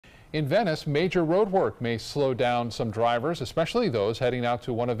In Venice, major road work may slow down some drivers, especially those heading out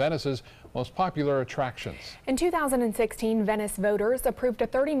to one of Venice's most popular attractions. In 2016, Venice voters approved a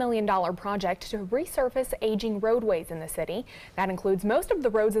 $30 million project to resurface aging roadways in the city. That includes most of the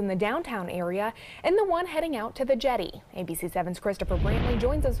roads in the downtown area and the one heading out to the jetty. ABC 7's Christopher Brantley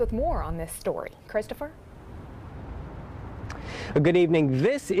joins us with more on this story. Christopher? Good evening.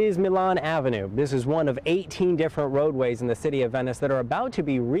 This is Milan Avenue. This is one of 18 different roadways in the city of Venice that are about to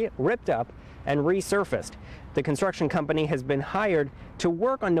be ripped up and resurfaced. The construction company has been hired to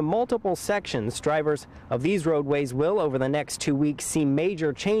work on the multiple sections. Drivers of these roadways will, over the next 2 weeks, see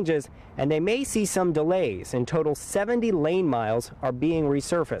major changes, and they may see some delays. In total, 70 lane miles are being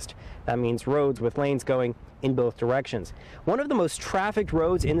resurfaced. That means roads with lanes going in both directions. One of the most trafficked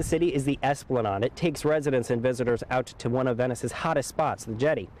roads in the city is the Esplanade. It takes residents and visitors out to one of Venice's hottest spots, the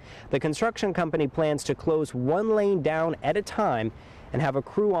jetty. The construction company plans to close one lane down at a time and have a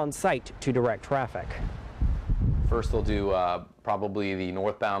crew on site to direct traffic. First they'll do probably the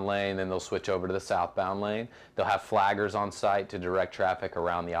northbound lane, then they'll switch over to the southbound lane. They'll have flaggers on site to direct traffic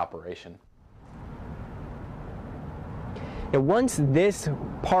around the operation. And once this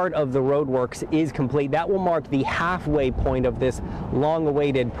part of the roadworks is complete, that will mark the halfway point of this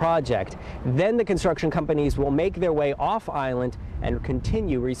long-awaited project. Then the construction companies will make their way off island and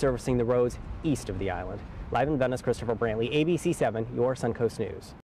continue resurfacing the roads east of the island. Live in Venice, Christopher Brantley, ABC 7, your Suncoast News.